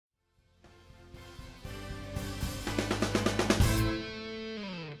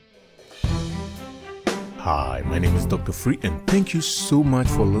Hi, my name is Dr. Free, and thank you so much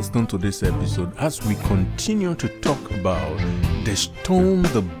for listening to this episode as we continue to talk about the stone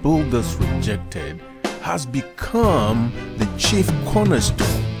the builders rejected has become the chief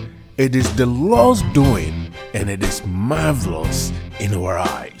cornerstone. It is the Lord's doing, and it is marvelous in our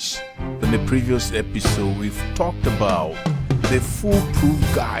eyes. In the previous episode, we've talked about the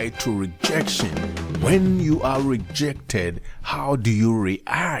foolproof guide to rejection. When you are rejected, how do you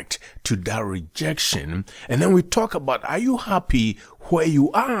react to that rejection? And then we talk about, are you happy where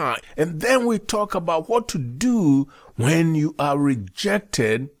you are? And then we talk about what to do when you are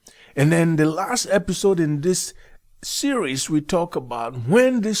rejected. And then the last episode in this series, we talk about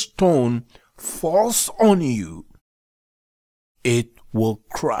when this stone falls on you, it will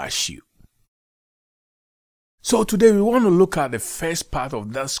crush you. So today we want to look at the first part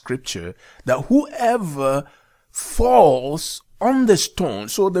of that scripture, that whoever falls on the stone.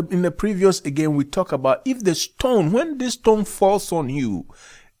 So in the previous, again, we talk about if the stone, when this stone falls on you,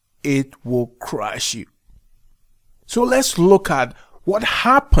 it will crush you. So let's look at what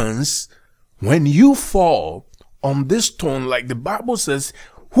happens when you fall on this stone. Like the Bible says,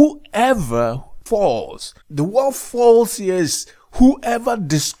 whoever falls. The word falls here is whoever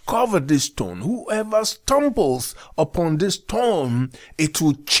discovers this stone, whoever stumbles upon this stone, it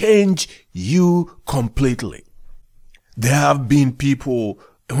will change you completely. There have been people,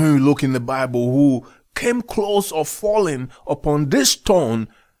 when we look in the Bible, who came close of falling upon this stone,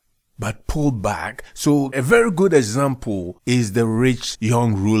 but pulled back. So a very good example is the rich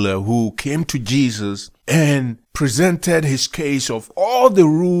young ruler who came to Jesus and presented his case of all the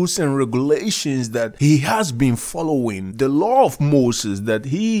rules and regulations that he has been following, the law of Moses that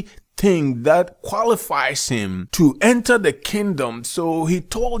he thinks that qualifies him to enter the kingdom. So he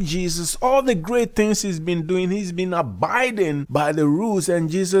told Jesus all the great things he's been doing. He's been abiding by the rules,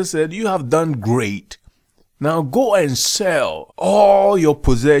 and Jesus said, you have done great. Now go and sell all your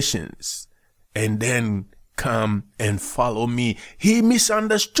possessions and then come and follow me. He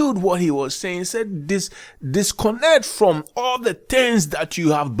misunderstood what he was saying. He said, disconnect from all the things that you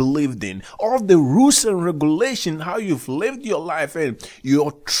have believed in, all the rules and regulations, how you've lived your life, and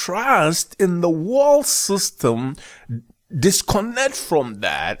your trust in the world system. Disconnect from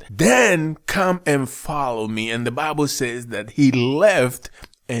that, then come and follow me. And the Bible says that he left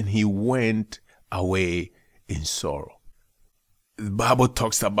and he went away in sorrow. The Bible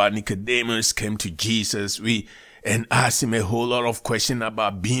talks about Nicodemus came to Jesus and asked him a whole lot of questions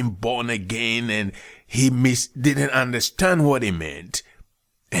about being born again, and he didn't understand what he meant,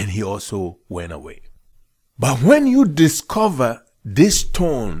 and he also went away. But when you discover this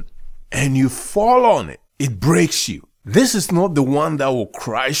stone and you fall on it, it breaks you. This is not the one that will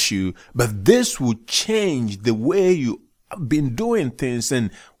crush you, but this will change the way you have been doing things, and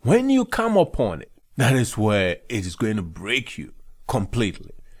when you come upon it, that is where it is going to break you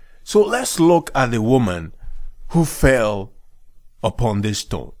completely. So let's look at the woman who fell upon this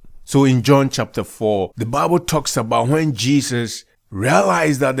stone. So in John chapter 4, the Bible talks about when Jesus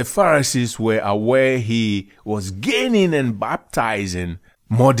realized that the Pharisees were aware he was gaining and baptizing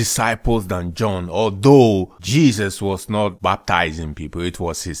more disciples than John, although Jesus was not baptizing people, it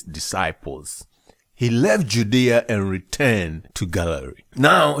was his disciples. He left Judea and returned to Galilee.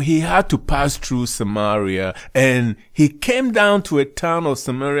 Now he had to pass through Samaria, and he came down to a town of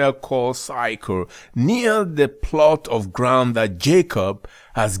Samaria called Sychar, near the plot of ground that Jacob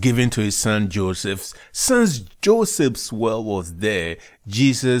has given to his son Joseph. Since Joseph's well was there,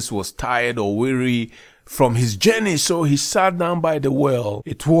 Jesus was tired or weary from his journey, so he sat down by the well.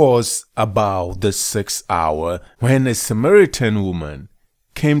 It was about the 6th hour when a Samaritan woman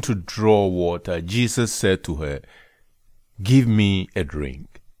came to draw water. Jesus said to her, give me a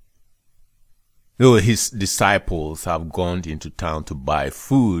drink. Though his disciples have gone into town to buy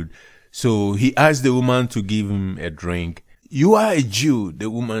food, so he asked the woman to give him a drink. You are a Jew, the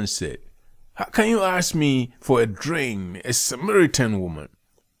woman said. How can you ask me for a drink, a Samaritan woman?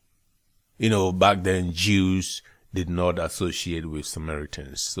 Back then Jews did not associate with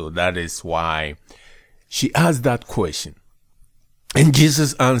Samaritans, so that is why she asked that question. And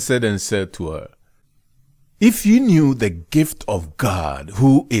Jesus answered and said to her, if you knew the gift of God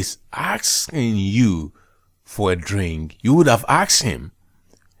who is asking you for a drink, you would have asked him,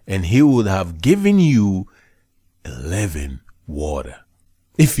 and he would have given you living water.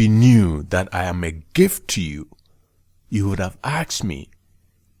 If you knew that I am a gift to you, you would have asked me,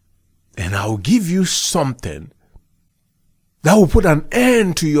 and I will give you something that will put an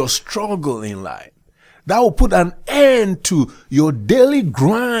end to your struggle in life. That will put an end to your daily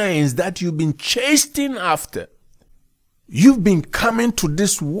grinds that you've been chasing after. You've been coming to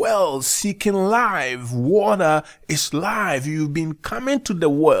this well seeking life. Water is life. You've been coming to the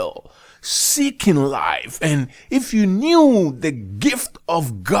well seeking life. And if you knew the gift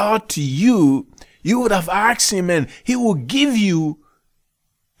of God to you, you would have asked him and he will give you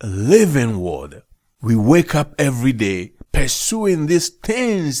living water. We wake up every day pursuing these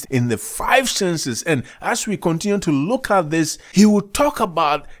things in the five senses. And as we continue to look at this, he will talk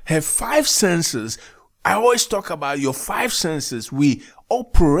about her five senses. I always talk about your five senses. We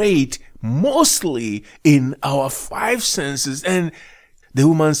operate mostly in our five senses. And the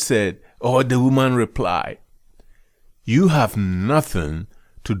woman said, or the woman replied, you have nothing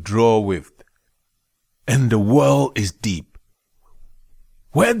to draw with, and the well is deep.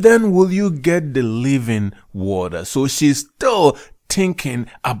 Where then will you get the living water? So she's still thinking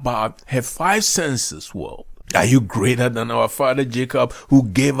about her five senses well. Are you greater than our father Jacob, who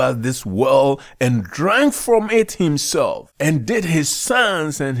gave us this well and drank from it himself, and did his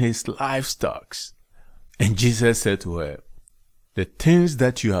sons and his livestock? And Jesus said to her, the things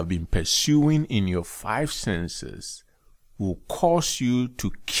that you have been pursuing in your five senses will cause you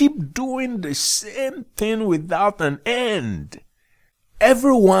to keep doing the same thing without an end.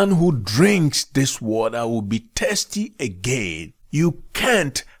 Everyone who drinks this water will be thirsty again. You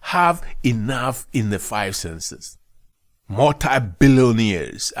can't have enough in the five senses.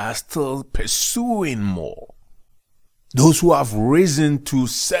 Multi-billionaires are still pursuing more. Those who have risen to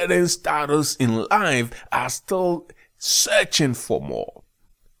certain status in life are still searching for more.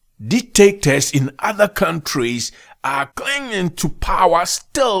 Dictators in other countries are clinging to power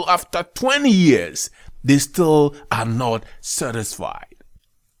still after 20 years. They still are not satisfied.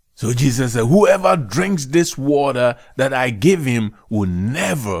 So Jesus said, whoever drinks this water that I give him will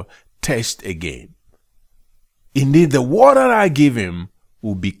never thirst again. Indeed, the water I give him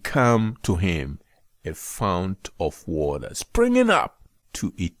will become to him a fount of water, springing up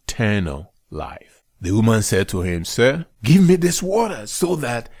to eternal life. The woman said to him, sir, give me this water so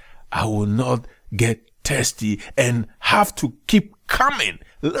that I will not get thirsty and have to keep coming.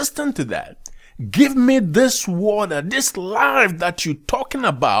 Listen to that. Give me this water, this life that you're talking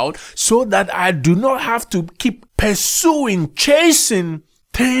about, so that I do not have to keep pursuing, chasing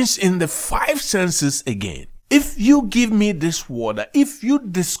things in the five senses again. If you give me this water, if you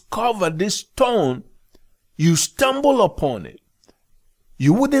discover this stone, you stumble upon it,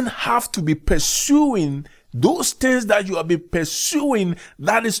 you wouldn't have to be pursuing those things that you have been pursuing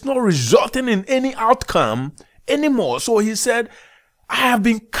that is not resulting in any outcome anymore. So he said, I have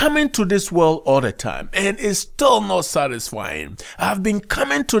been coming to this world all the time and it's still not satisfying. I have been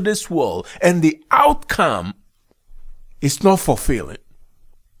coming to this world and the outcome is not fulfilling.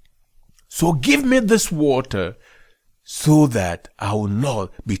 So give me this water so that I will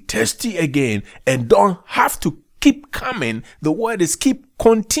not be thirsty again and don't have to keep coming. The word is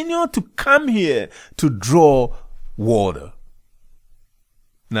continue to come here to draw water.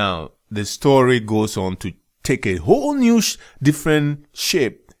 Now, the story goes on to take a whole new different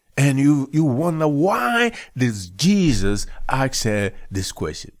shape. And you wonder, why does Jesus ask her this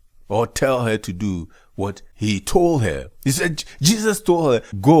question or tell her to do what he told her? He said, Jesus told her,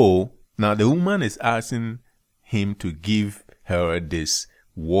 go. Now the woman is asking him to give her this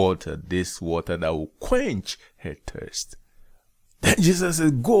water that will quench her thirst. Then Jesus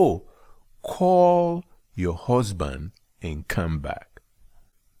said, go, call your husband and come back.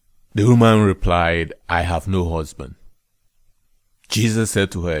 The woman replied, I have no husband. Jesus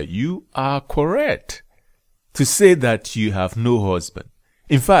said to her, you are correct to say that you have no husband.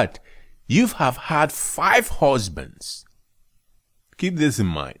 In fact, you have had 5 husbands. Keep this in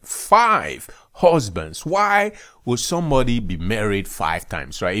mind. 5 husbands. Why would somebody be married 5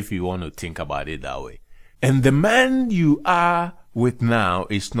 times, right? If you want to think about it that way. And the man you are with now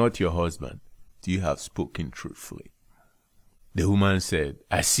is not your husband. You have spoken truthfully. The woman said,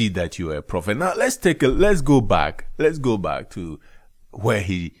 I see that you are a prophet. Now let's go back to where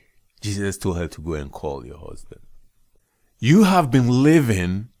Jesus told her to go and call your husband. You have been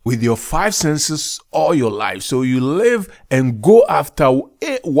living with your 5 senses all your life. So you live and go after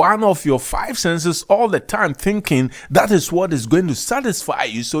one of your 5 senses all the time, thinking that is what is going to satisfy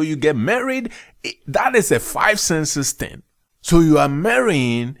you. So you get married. That is a 5 senses thing. So you are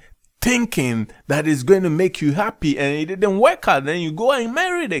marrying thinking that is going to make you happy, and it didn't work out. Then you go and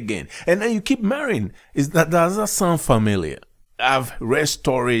marry it again, and then you keep marrying. Does that sound familiar? I've read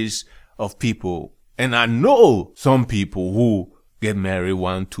stories of people, and I know some people who get married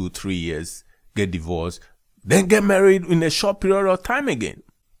 1, 2, 3 years, get divorced, then get married in a short period of time again.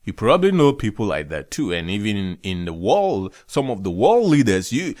 You probably know people like that too. And even in the world, some of the world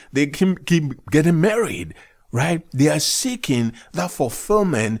leaders, they keep getting married right? They are seeking that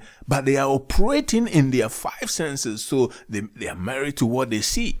fulfillment, but they are operating in their five senses. So they are married to what they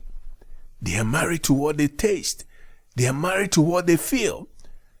see. They are married to what they taste. They are married to what they feel.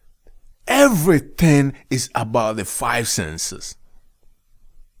 Everything is about the five senses.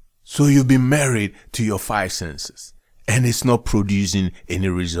 So you've been married to your five senses, and it's not producing any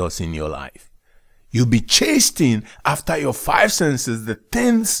results in your life. You'll be chasing after your five senses, the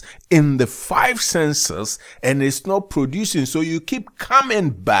things in the five senses, and it's not producing. So you keep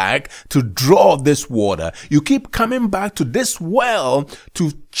coming back to draw this water. You keep coming back to this well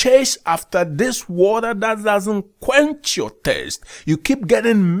to chase after this water that doesn't quench your thirst. You keep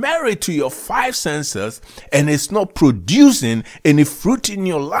getting married to your five senses, and it's not producing any fruit in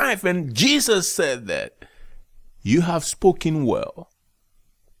your life. And Jesus said that you have spoken well.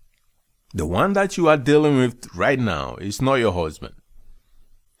 The one that you are dealing with right now is not your husband.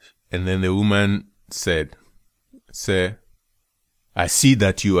 And then the woman said, Sir, I see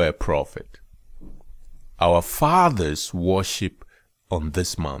that you are a prophet. Our fathers worship on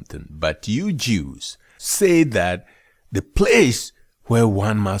this mountain, but you Jews say that the place where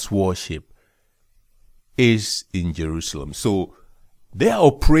one must worship is in Jerusalem. So they are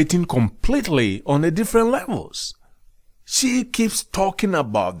operating completely on the different levels. She keeps talking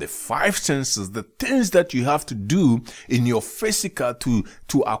about the five senses, the things that you have to do in your physical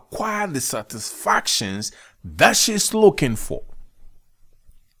to acquire the satisfactions that she's looking for.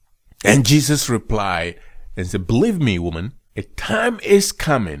 And Jesus replied and said, believe me, woman, a time is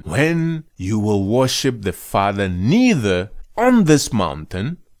coming when you will worship the Father neither on this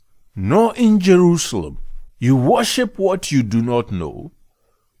mountain nor in Jerusalem. You worship what you do not know.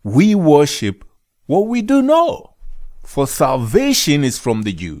 We worship what we do know. For salvation is from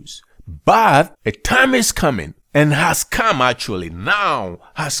the Jews. But a time is coming, and has come actually, now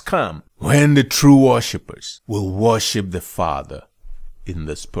has come, when the true worshippers will worship the Father in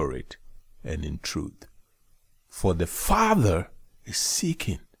the Spirit and in truth. For the Father is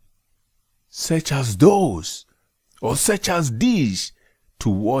seeking such as those, or such as these, to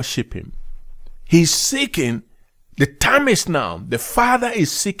worship Him. He's seeking, the time is now, the Father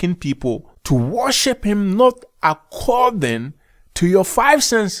is seeking people to worship Him not according to your five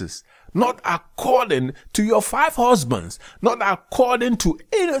senses, not according to your five husbands, not according to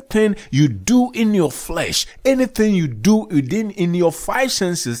anything you do in your flesh, anything you do in your five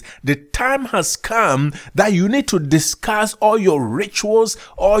senses. The time has come that you need to discuss all your rituals,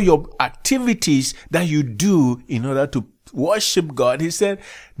 all your activities that you do in order to worship God. He said,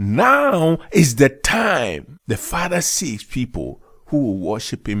 now is the time. The Father seeks people who will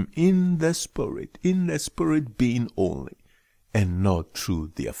worship Him in the Spirit being only, and not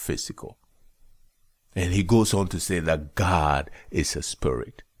through their physical. And He goes on to say that God is a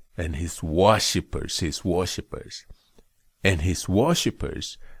spirit, and His worshippers, and His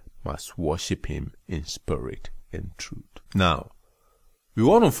worshippers must worship Him in spirit and truth. Now, we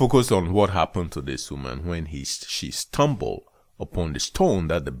want to focus on what happened to this woman when she stumbled upon the stone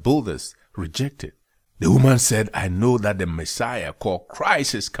that the builders rejected. The woman said, I know that the Messiah called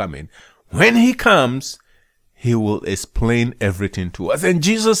Christ is coming. When He comes, He will explain everything to us. And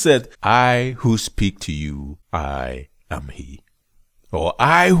Jesus said, I who speak to you, I am He. Or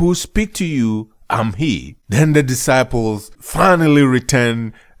I who speak to you, am He. Then the disciples finally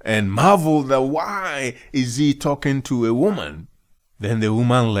returned and marveled that why is He talking to a woman? Then the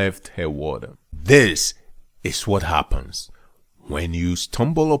woman left her water. This is what happens when you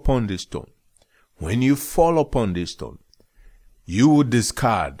stumble upon this stone. When you fall upon this stone, you will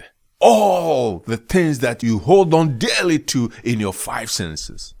discard all the things that you hold on dearly to in your five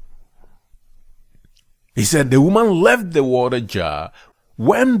senses. He said the woman left the water jar,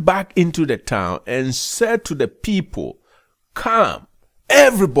 went back into the town, and said to the people, come,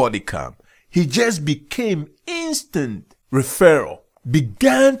 everybody come. He just became instant referral.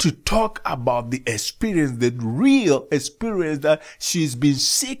 Began to talk about the experience, the real experience that she's been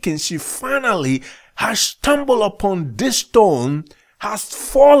seeking. She finally has stumbled upon this stone, has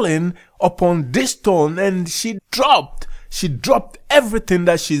fallen upon this stone, and she dropped everything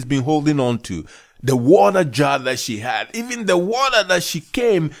that she's been holding on to. The water jar that she had, even the water that she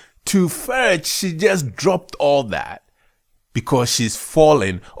came to fetch, she just dropped all that because she's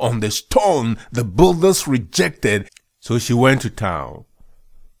fallen on the stone the builders rejected. So she went to town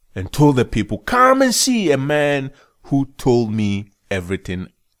and told the people, come and see a man who told me everything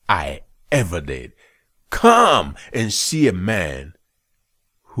I ever did. Come and see a man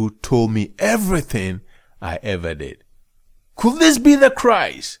who told me everything I ever did. Could this be the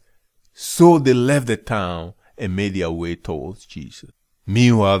Christ? So they left the town and made their way towards Jesus.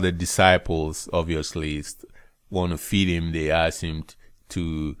 Meanwhile, the disciples obviously want to feed him. They asked him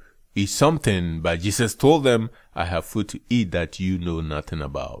to eat something, but Jesus told them, I have food to eat that you know nothing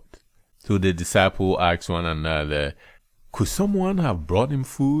about. So the disciples asked one another, could someone have brought him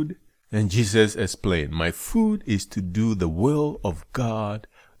food? And Jesus explained, my food is to do the will of God,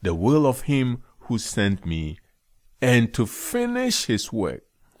 the will of him who sent me, and to finish his work.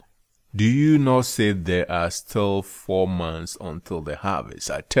 Do you not say there are still 4 months until the harvest?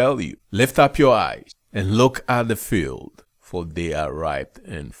 I tell you, lift up your eyes and look at the field, for they are ripe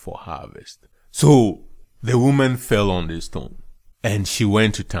and for harvest. So the woman fell on the stone, and she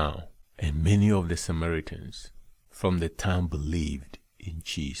went to town, and many of the Samaritans from the town believed in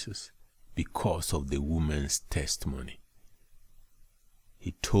Jesus because of the woman's testimony.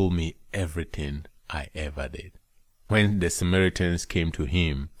 He told me everything I ever did. When the Samaritans came to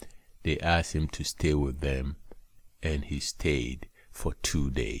him, they asked him to stay with them, and he stayed for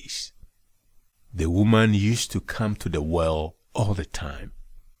 2 days. The woman used to come to the well all the time,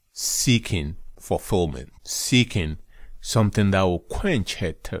 seeking fulfillment, seeking something that will quench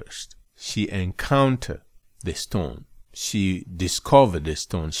her thirst. She encountered the stone. She discovered the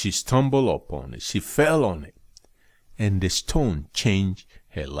stone. She stumbled upon it. She fell on it. And the stone changed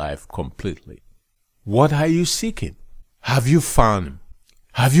her life completely. What are you seeking? Have you found him?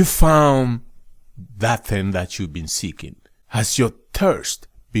 Have you found that thing that you've been seeking? Has your thirst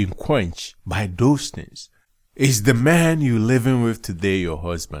been quenched by those things? Is the man you're living with today your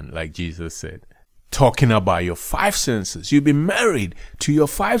husband, like Jesus said? Talking about your 5 senses. You've been married to your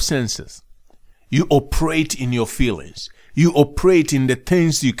 5 senses. You operate in your feelings. You operate in the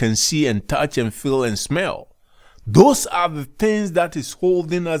things you can see and touch and feel and smell. Those are the things that is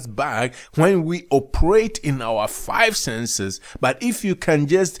holding us back when we operate in our 5 senses. But if you can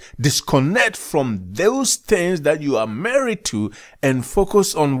just disconnect from those things that you are married to and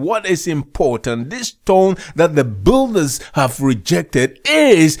focus on what is important, this stone that the builders have rejected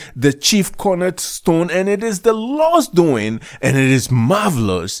is the chief cornerstone, and it is the Lord's doing, and it is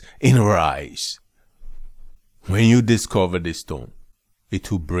marvelous in our eyes. When you discover this stone,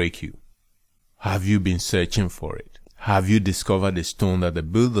 it will break you. Have you been searching for it? Have you discovered the stone that the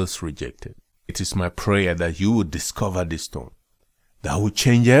builders rejected? It is my prayer that you will discover this stone that will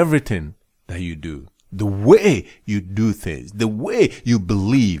change everything that you do. The way you do things, the way you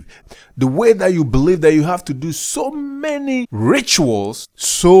believe, the way that you believe that you have to do so many rituals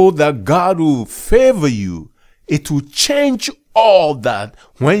so that God will favor you. It will change all that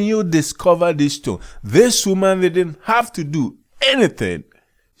when you discover this stone. This woman didn't have to do anything.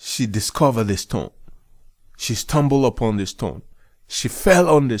 She discovered the stone. She stumbled upon the stone. She fell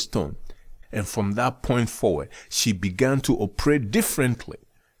on the stone. And from that point forward, she began to operate differently.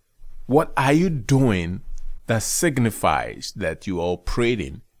 What are you doing that signifies that you are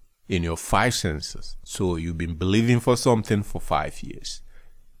operating in your 5 senses? So you've been believing for something for 5 years,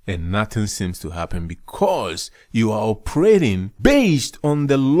 and nothing seems to happen because you are operating based on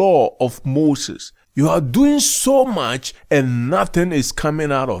the law of Moses. You are doing so much and nothing is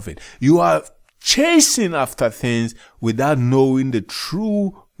coming out of it. You are chasing after things without knowing the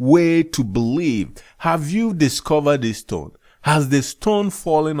true way to believe. Have you discovered this stone? Has the stone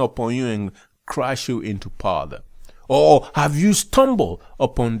fallen upon you and crushed you into powder? Or have you stumbled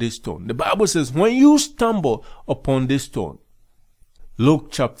upon this stone? The Bible says when you stumble upon this stone, Luke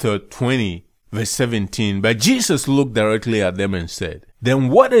chapter 20, verse 17, but Jesus looked directly at them and said, then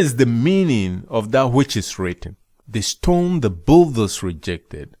what is the meaning of that which is written? The stone the builders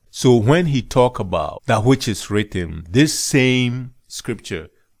rejected. So when he talked about that which is written, this same scripture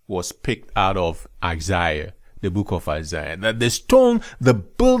was picked out of Isaiah, the book of Isaiah. That the stone the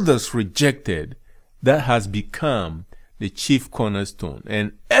builders rejected, that has become the chief cornerstone.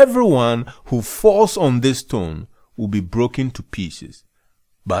 And everyone who falls on this stone will be broken to pieces.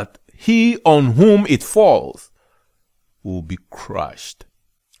 But he on whom it falls will be crushed.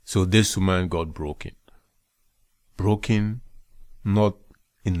 So this woman got broken. Broken, not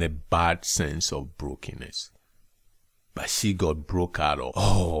in the bad sense of brokenness, but she got broke out of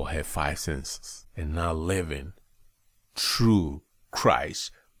all her 5 senses and now living through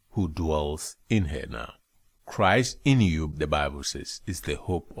Christ who dwells in her now. Christ in you, the Bible says, is the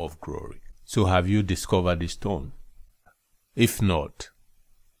hope of glory. So have you discovered the stone? If not,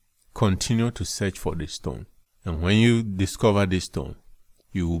 continue to search for the stone. And when you discover this stone,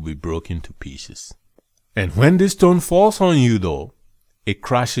 you will be broken to pieces. And when this stone falls on you, though, it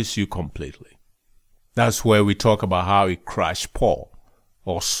crushes you completely. That's where we talk about how it crushed Paul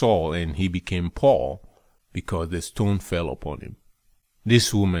or Saul, and he became Paul because the stone fell upon him.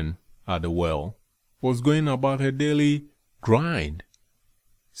 This woman at the well was going about her daily grind,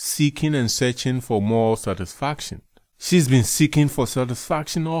 seeking and searching for more satisfaction. She's been seeking for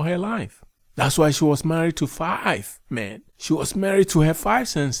satisfaction all her life. That's why she was married to 5 men. She was married to her 5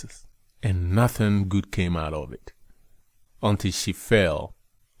 senses. And nothing good came out of it. Until she fell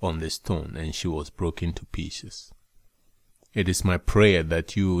on the stone and she was broken to pieces. It is my prayer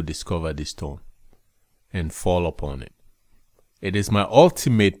that you will discover the stone and fall upon it. It is my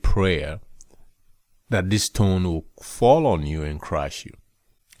ultimate prayer that this stone will fall on you and crush you.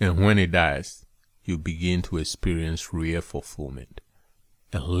 And when it does, you begin to experience real fulfillment.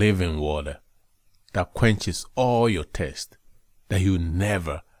 A living water that quenches all your thirst, that you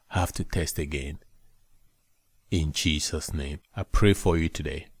never have to test again. In Jesus' name, I pray for you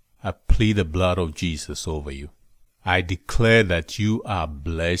today. I plead the blood of Jesus over you. I declare that you are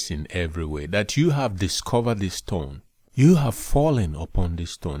blessed in every way, that you have discovered this stone. You have fallen upon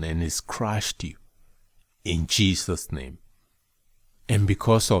this stone and it's crushed you. In Jesus' name. And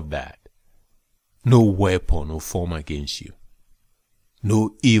because of that, no weapon will form against you.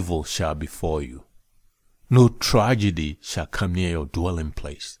 No evil shall befall you. No tragedy shall come near your dwelling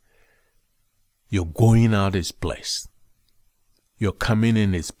place. Your going out is blessed. Your coming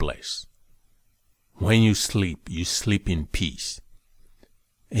in is blessed. When you sleep in peace.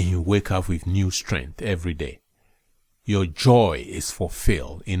 And you wake up with new strength every day. Your joy is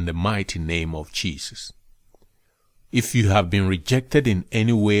fulfilled in the mighty name of Jesus. If you have been rejected in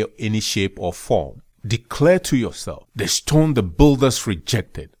any way, any shape or form, declare to yourself, the stone the builders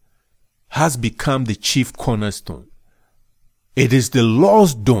rejected has become the chief cornerstone. It is the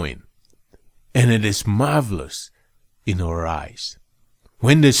Lord's doing, and it is marvelous in our eyes.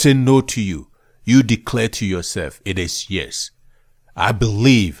 When they say no to you, you declare to yourself, it is yes. I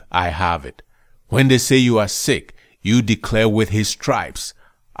believe I have it. When they say you are sick, you declare with his stripes,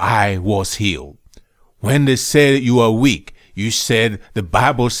 I was healed. When they say you are weak, you said, the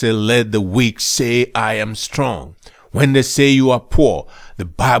Bible said, let the weak say, I am strong. When they say you are poor,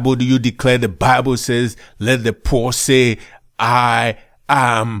 you declare, the Bible says, let the poor say, I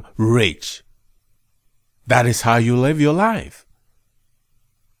am rich. That is how you live your life.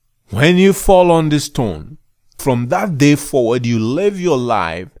 When you fall on this stone, from that day forward, you live your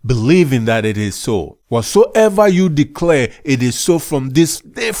life believing that it is so. Whatsoever you declare, it is so from this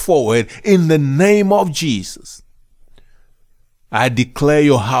day forward in the name of Jesus. I declare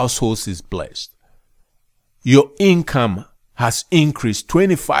your household is blessed. Your income has increased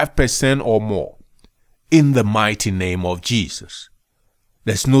 25% or more in the mighty name of Jesus.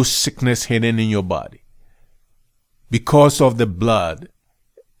 There's no sickness hidden in your body. Because of the blood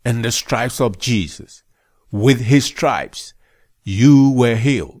and the stripes of Jesus, with his stripes, you were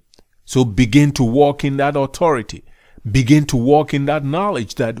healed. So begin to walk in that authority. Begin to walk in that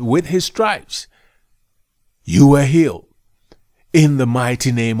knowledge that with his stripes, you were healed. In the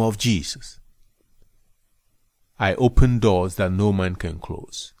mighty name of Jesus. I open doors that no man can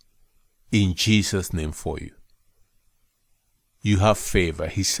close. In Jesus' name for you. You have favor.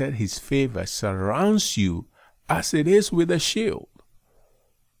 He said his favor surrounds you as it is with a shield.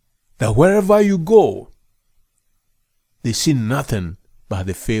 That wherever you go, they see nothing but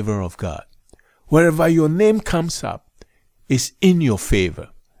the favor of God. Wherever your name comes up, it's in your favor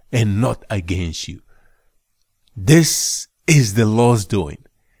and not against you. This is the Lord's doing,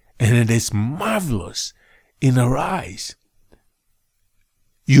 and it is marvelous in our eyes.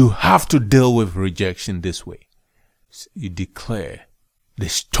 You have to deal with rejection this way. You declare, the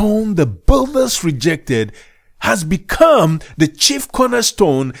stone the builders rejected has become the chief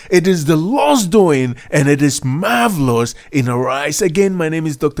cornerstone. It is the Lord's doing, and it is marvelous in our eyes. Again, my name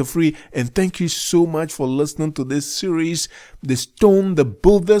is Dr. Free, and thank you so much for listening to this series. The stone the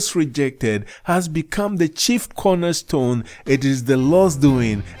builders rejected has become the chief cornerstone. It is the Lord's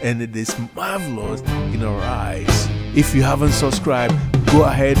doing, and it is marvelous in our eyes. If you haven't subscribed, go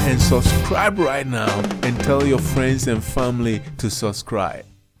ahead and subscribe right now and tell your friends and family to subscribe.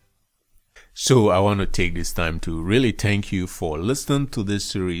 So I want to take this time to really thank you for listening to this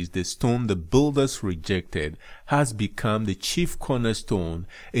series. The stone the builders rejected has become the chief cornerstone.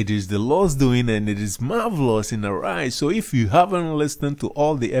 It is the Lord's doing, and it is marvelous in our eyes. So if you haven't listened to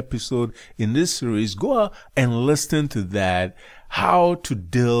all the episodes in this series, go out and listen to that. How to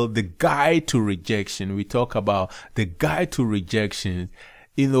deal, the guide to rejection. We talk about the guide to rejection,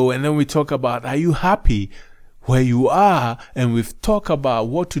 and then we talk about, are you happy where you are? And we've talked about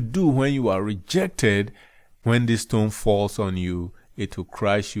what to do when you are rejected. When this stone falls on you, it will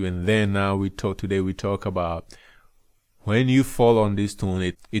crush you. And then today we talk about when you fall on this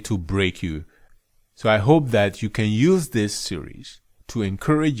stone, it will break you. So I hope that you can use this series to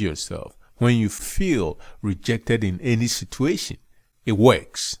encourage yourself when you feel rejected in any situation. It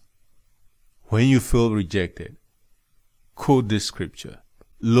works. When you feel rejected, quote this scripture.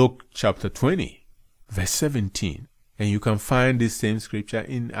 Luke chapter 20, verse 17. And you can find this same scripture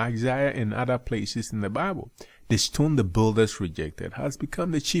in Isaiah and other places in the Bible. The stone the builders rejected has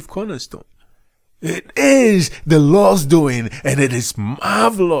become the chief cornerstone. It is the Lord's doing, and it is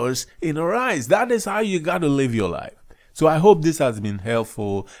marvelous in our eyes. That is how you got to live your life. So I hope this has been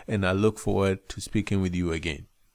helpful, and I look forward to speaking with you again.